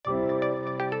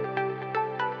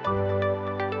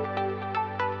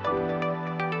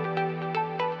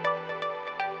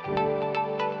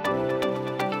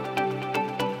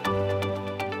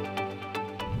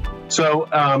So,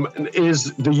 is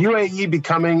the UAE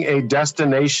becoming a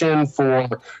destination for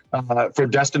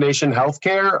destination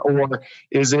healthcare, or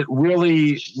is it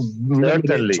really limited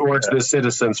Certainly. towards the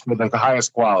citizens for the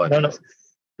highest quality? No, no,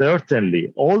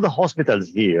 certainly. All the hospitals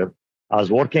here are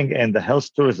working in the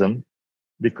health tourism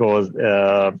because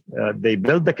they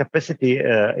build the capacity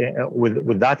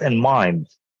with that in mind.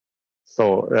 So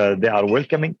they are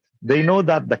welcoming. They know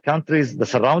that the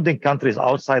surrounding countries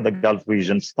outside the Gulf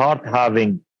region start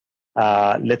having,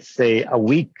 let's say, a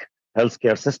weak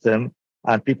healthcare system,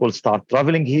 and people start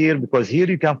traveling here because here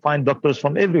you can find doctors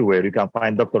from everywhere. You can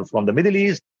find doctors from the Middle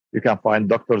East. You can find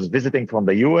doctors visiting from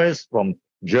the US, from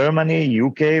Germany,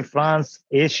 UK, France,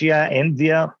 Asia,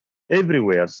 India,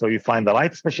 everywhere. So you find the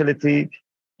right specialty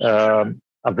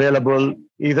available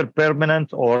either permanent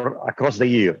or across the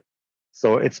year.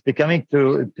 So it's becoming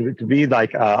to be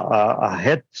like a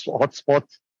hotspot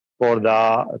for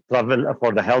the travel,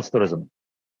 for the health tourism.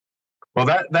 Well,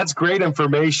 that's great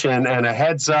information, and a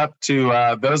heads up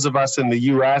to those of us in the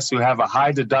U.S. who have a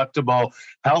high deductible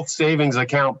health savings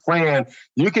account plan.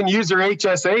 You can use your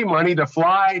HSA money to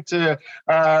fly to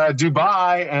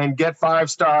Dubai and get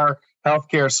 5-star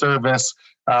healthcare service.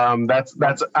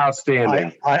 That's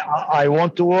outstanding. I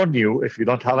want to warn you: if you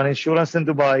don't have an insurance in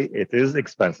Dubai, it is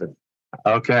expensive.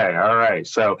 Okay, all right.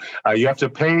 So you have to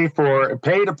pay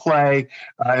to play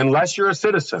unless you're a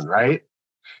citizen, right?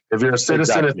 If you're a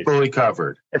citizen, exactly. It's fully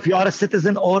covered. If you are a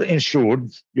citizen or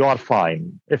insured, you are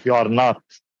fine. If you are not,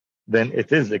 then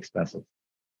it is expensive.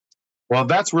 Well,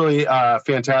 that's really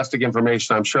fantastic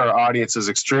information. I'm sure our audience is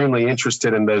extremely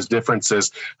interested in those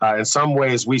differences. In some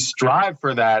ways, we strive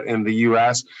for that in the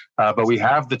U.S., but we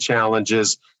have the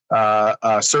challenges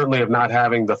certainly of not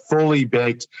having the fully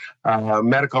baked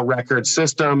medical record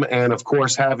system. And of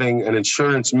course, having an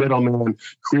insurance middleman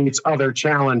creates other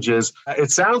challenges.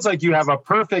 It sounds like you have a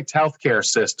perfect healthcare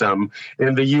system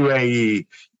in the UAE.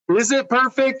 Is it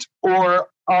perfect, or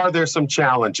are there some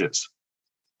challenges?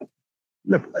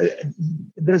 Look,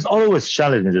 there's always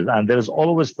challenges, and there's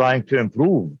always trying to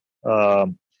improve.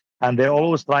 And they're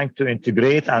always trying to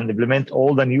integrate and implement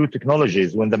all the new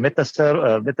technologies. When the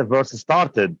metaverse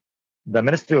started, the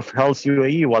Ministry of Health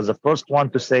UAE was the first one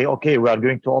to say, okay, we are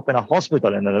going to open a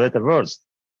hospital in the metaverse.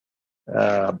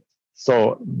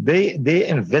 So they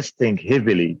investing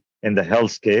heavily in the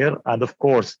healthcare. And of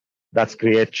course, that's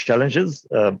create challenges.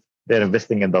 They're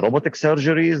investing in the robotic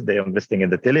surgeries. They're investing in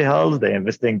the telehealth. They're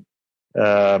investing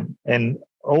in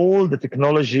all the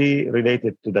technology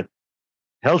related to the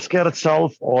healthcare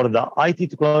itself or the IT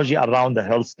technology around the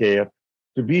healthcare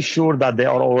to be sure that they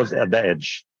are always at the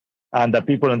edge and the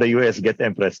people in the US get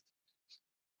impressed.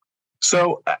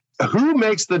 So who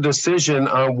makes the decision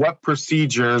on what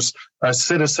procedures a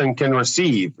citizen can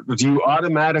receive? Do you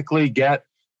automatically get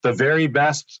the very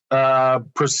best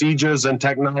procedures and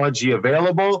technology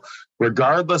available,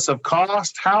 regardless of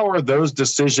cost? How are those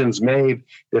decisions made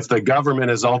if the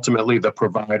government is ultimately the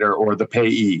provider or the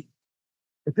payee?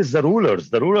 It is the rulers.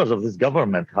 The rulers of this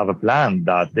government have a plan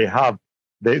that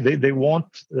they want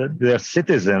their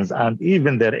citizens and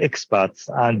even their expats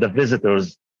and the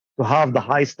visitors to have the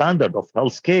high standard of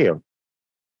health care.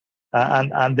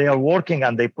 And they are working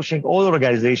and they're pushing all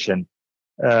organizations,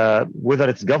 whether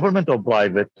it's government or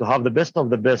private, to have the best of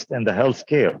the best in the health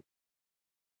care.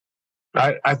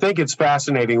 I think it's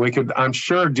fascinating. We could, I'm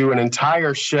sure, do an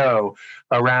entire show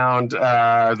around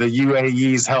the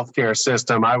UAE's healthcare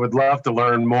system. I would love to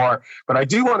learn more, but I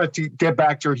do want to get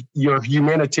back to your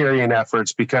humanitarian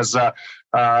efforts because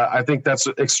I think that's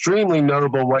extremely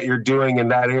notable what you're doing in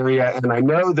that area. And I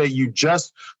know that you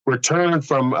just returned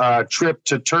from a trip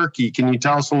to Turkey. Can you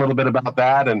tell us a little bit about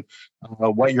that and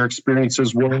what your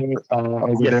experiences were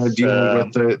over there dealing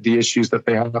with the issues that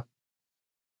they have?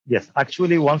 Yes,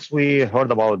 actually, once we heard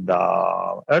about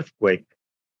the earthquake,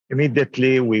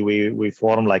 immediately we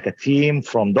formed like a team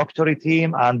from doctor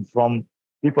team and from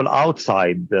people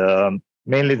outside,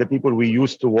 mainly the people we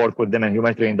used to work with them in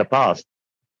humanitarian in the past.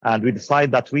 And we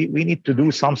decided that we need to do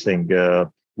something.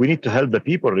 We need to help the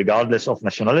people regardless of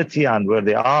nationality and where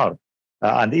they are.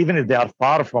 And even if they are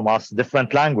far from us,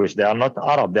 different language, they are not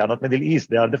Arab, they are not Middle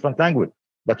East, they are different language.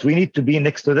 But we need to be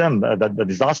next to them. The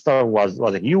disaster was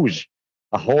huge.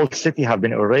 A whole city have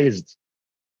been erased.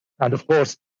 And of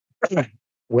course,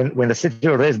 when the city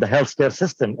erased, the healthcare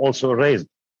system also erased.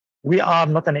 We are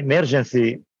not an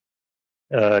emergency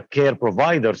care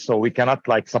provider, so we cannot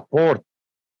like support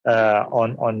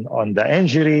on the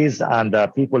injuries and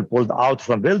people pulled out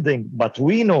from building. But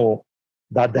we know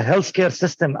that the healthcare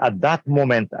system at that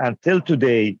moment until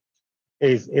today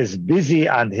is busy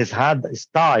and has had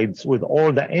tides with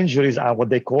all the injuries and what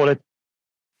they call it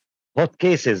hot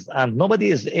cases, and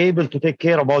nobody is able to take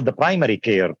care about the primary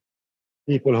care.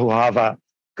 People who have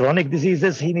chronic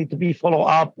diseases, he need to be follow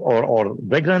up, or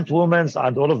pregnant women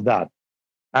and all of that.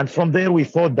 And from there, we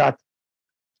thought that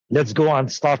let's go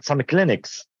and start some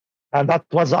clinics. And that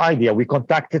was the idea. We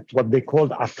contacted what they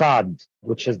called AFAD,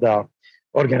 which is the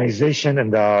organization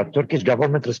and the Turkish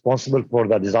government responsible for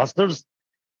the disasters.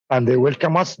 And they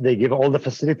welcome us. They give all the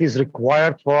facilities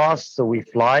required for us. So we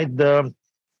fly to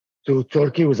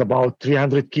Turkey with about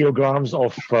 300 kilograms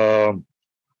of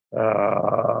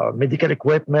medical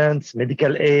equipment,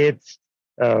 medical aids,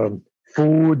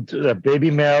 food,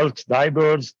 baby milk,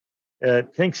 diapers,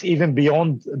 things even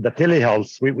beyond the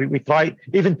telehealth. We tried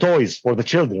even toys for the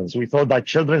children. So we thought that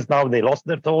children now they lost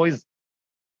their toys.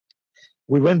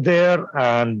 We went there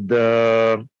and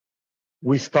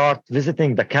we start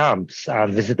visiting the camps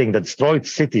and visiting the destroyed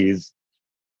cities.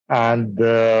 And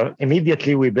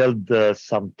immediately we built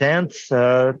some tents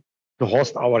to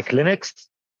host our clinics.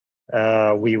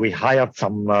 We hired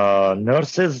some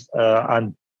nurses,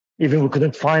 and even we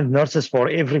couldn't find nurses for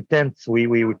every tent.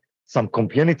 We some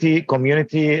community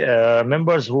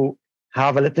members who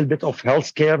have a little bit of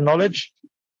healthcare knowledge.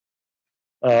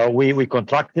 We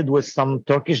contracted with some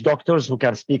Turkish doctors who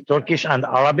can speak Turkish and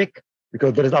Arabic,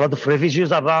 because there is a lot of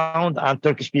refugees around and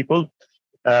Turkish people,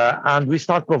 and we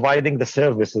start providing the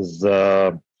services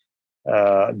there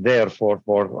for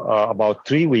about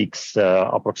 3 weeks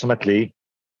approximately.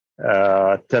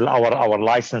 Till our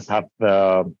license have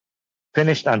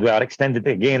finished, and we are extended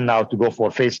again now to go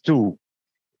for phase 2.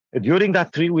 During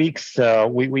that 3 weeks,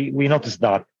 we noticed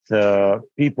that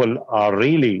people are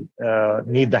really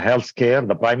need the health care,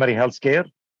 the primary health care,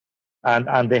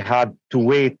 and they had to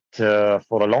wait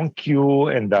for a long queue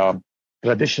in the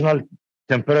traditional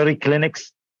temporary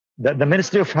clinics. The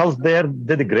Ministry of Health there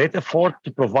did a great effort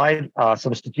to provide a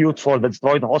substitute for the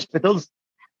destroyed hospitals.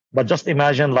 But just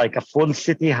imagine like a full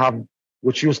city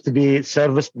which used to be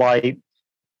serviced by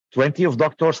 20 of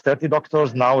doctors, 30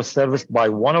 doctors, now is serviced by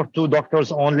 1 or 2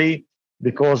 doctors only,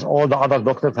 because all the other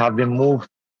doctors have been moved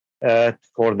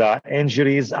for the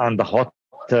injuries and the hot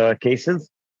cases.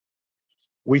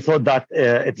 We thought that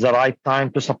it's the right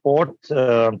time to support.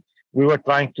 We were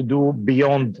trying to do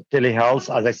beyond telehealth,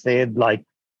 as I said, like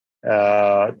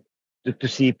to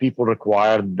see people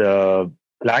required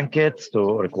blankets,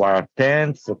 to require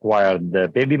tents, required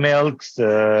baby milks,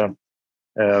 food,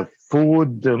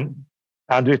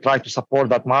 and we try to support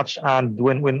that much. And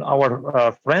when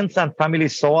our friends and family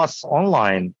saw us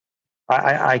online,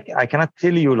 I cannot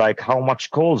tell you like how much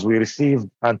calls we received,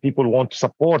 and people want to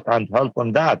support and help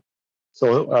on that.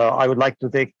 So I would like to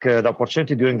take the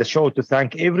opportunity during the show to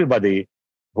thank everybody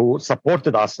who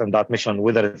supported us in that mission,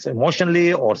 whether it's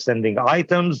emotionally or sending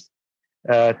items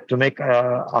to make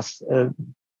us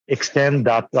extend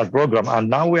that program. And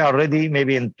now we are ready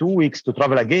maybe in 2 weeks to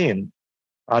travel again.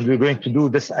 And we're going to do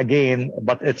this again,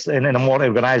 but it's in a more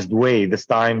organized way this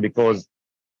time, because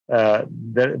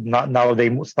now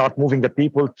they start moving the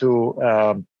people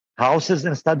to houses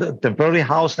instead of temporary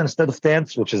house instead of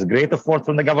tents, which is a great effort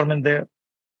from the government there.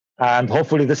 And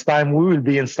hopefully this time we will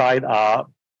be inside a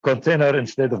container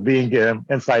instead of being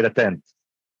inside a tent.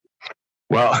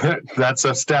 Well, that's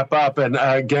a step up. And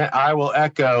again, I will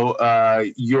echo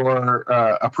your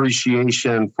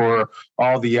appreciation for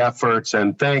all the efforts,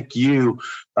 and thank you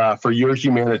for your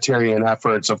humanitarian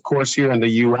efforts. Of course, here in the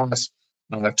U.S.,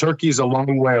 Turkey's a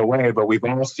long way away, but we've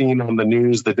all seen on the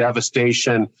news the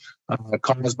devastation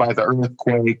caused by the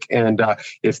earthquake. And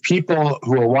if people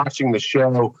who are watching the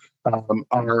show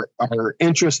are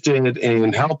interested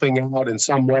in helping out in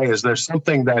some way, is there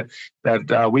something that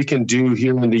we can do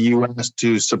here in the U.S.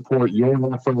 to support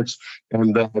your efforts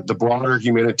and the broader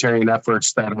humanitarian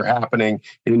efforts that are happening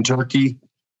in Turkey?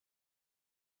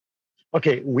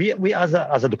 Okay, we as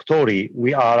a doctori,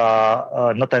 we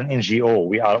are not an NGO.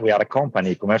 We are a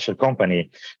company, commercial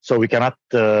company, so we cannot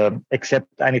accept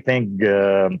anything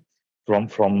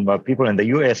from people in the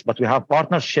US. But we have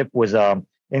partnership with a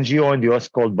NGO in the US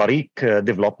called Barik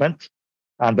Development,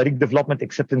 and Barik Development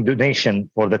accepting donation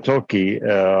for the Turkey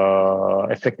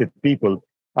affected people,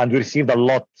 and we received a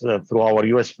lot through our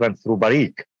US friends through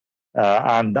Barik,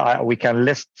 and we can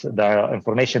list the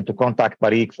information to contact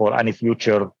Barik for any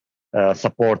future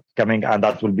support coming, and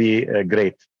that will be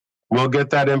great. We'll get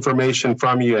that information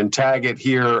from you and tag it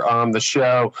here on the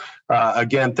show.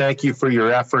 Again, thank you for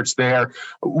your efforts there.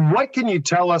 What can you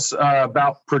tell us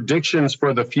about predictions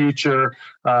for the future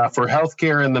for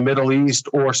healthcare in the Middle East,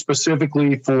 or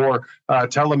specifically for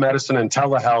telemedicine and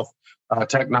telehealth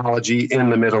technology in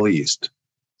the Middle East?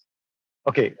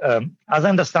 Okay, as I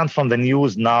understand from the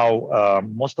news now,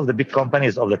 most of the big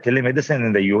companies of the telemedicine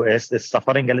in the US is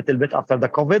suffering a little bit after the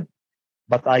COVID,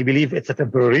 but I believe it's a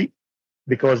temporary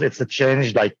because it's a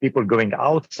change like people going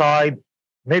outside,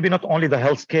 maybe not only the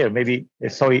healthcare, maybe,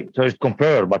 sorry to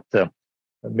compare, but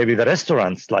maybe the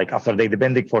restaurants, like after they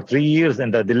depending for 3 years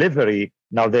and the delivery,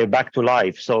 now they're back to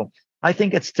life. So I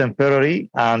think it's temporary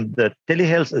and the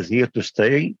telehealth is here to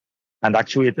stay. And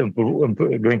actually it's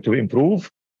going to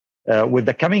improve. With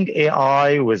the coming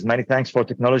AI, with many thanks for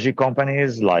technology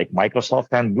companies like Microsoft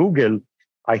and Google,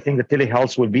 I think the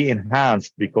telehealth will be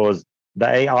enhanced because the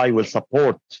AI will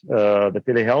support the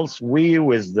telehealth. We,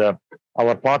 with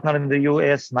our partner in the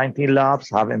US, 19 Labs,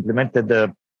 have implemented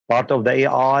the part of the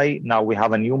AI. Now we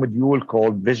have a new module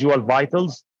called Visual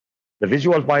Vitals. The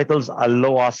Visual Vitals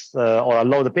allow us or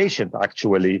allow the patient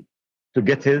actually to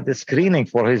get the screening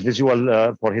for his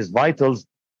visual, for his vitals,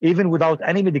 even without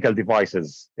any medical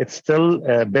devices. It's still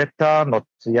beta, not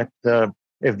yet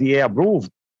FDA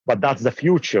approved, but that's the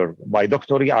future by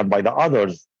Doctory and by the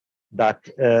others, that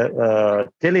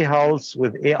telehealth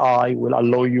with AI will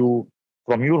allow you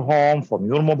from your home, from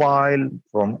your mobile,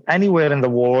 from anywhere in the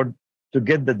world to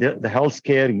get the health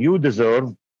care you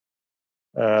deserve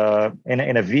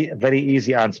in a very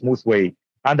easy and smooth way.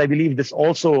 And I believe this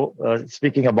also,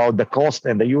 speaking about the cost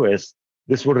in the US,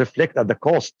 this will reflect at the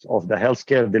cost of the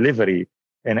healthcare delivery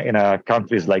in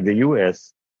countries like the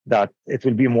US, that it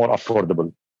will be more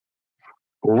affordable.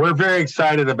 Well, we're very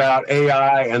excited about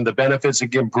AI and the benefits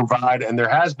it can provide. And there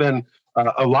has been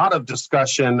a lot of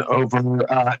discussion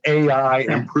over AI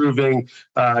improving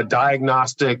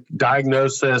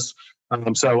diagnosis.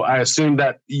 So I assume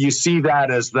that you see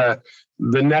that as the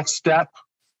next step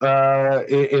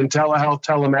in telehealth,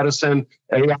 telemedicine,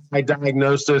 AI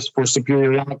diagnosis for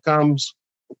superior outcomes.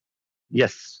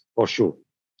 Yes, for sure.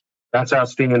 That's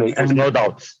outstanding. And no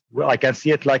doubt. Well, I can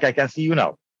see it like I can see you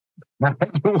now.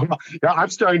 Yeah, I'm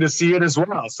starting to see it as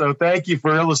well. So thank you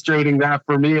for illustrating that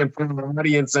for me and for the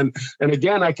audience. And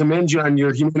again, I commend you on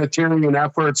your humanitarian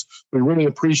efforts. We really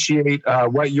appreciate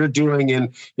what you're doing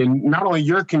in not only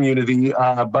your community,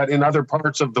 but in other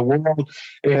parts of the world.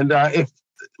 And if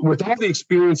with all the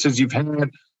experiences you've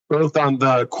had, both on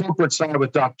the corporate side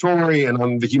with Doctory and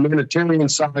on the humanitarian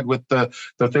side with the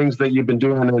things that you've been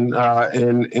doing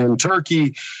in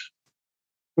Turkey,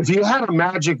 if you had a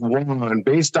magic wand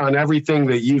based on everything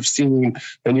that you've seen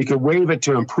and you could wave it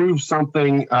to improve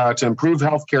something, to improve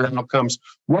healthcare outcomes,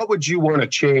 what would you want to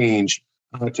change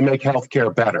to make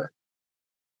healthcare better?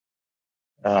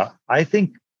 I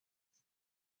think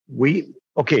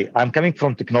I'm coming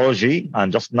from technology,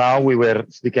 and just now we were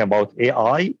speaking about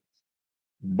AI,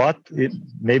 but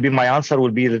maybe my answer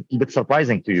will be a little bit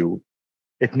surprising to you.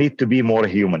 It needs to be more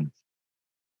human.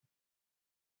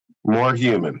 More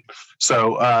human.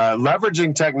 So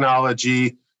leveraging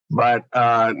technology, but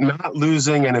not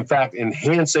losing and in fact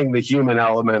enhancing the human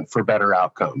element for better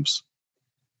outcomes.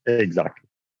 Exactly.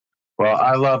 Well,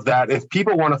 I love that. If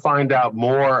people want to find out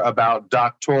more about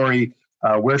Doctory,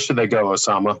 where should they go,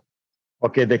 Osama?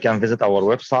 Okay, they can visit our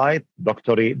website,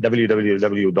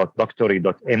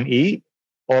 www.doctory.me,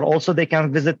 or also they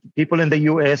can visit people in the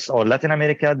US or Latin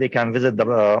America. They can visit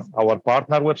our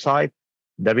partner website,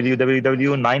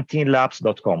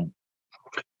 www.19labs.com.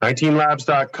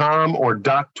 19labs.com or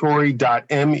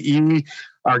doctory.me.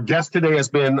 Our guest today has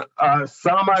been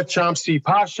Osama Chamsi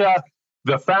Pasha,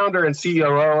 the founder and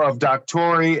COO of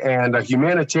Doctory and a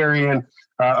humanitarian.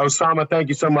 Osama, thank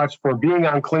you so much for being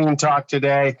on Clean Talk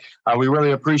today. We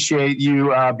really appreciate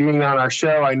you being on our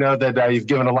show. I know that you've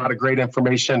given a lot of great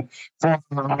information for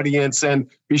our audience. And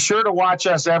be sure to watch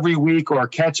us every week or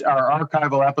catch our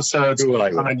archival episodes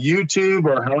on YouTube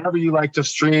or however you like to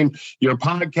stream your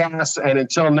podcasts. And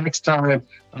until next time,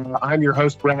 I'm your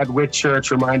host, Brad Whitchurch,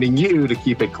 reminding you to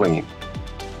keep it clean.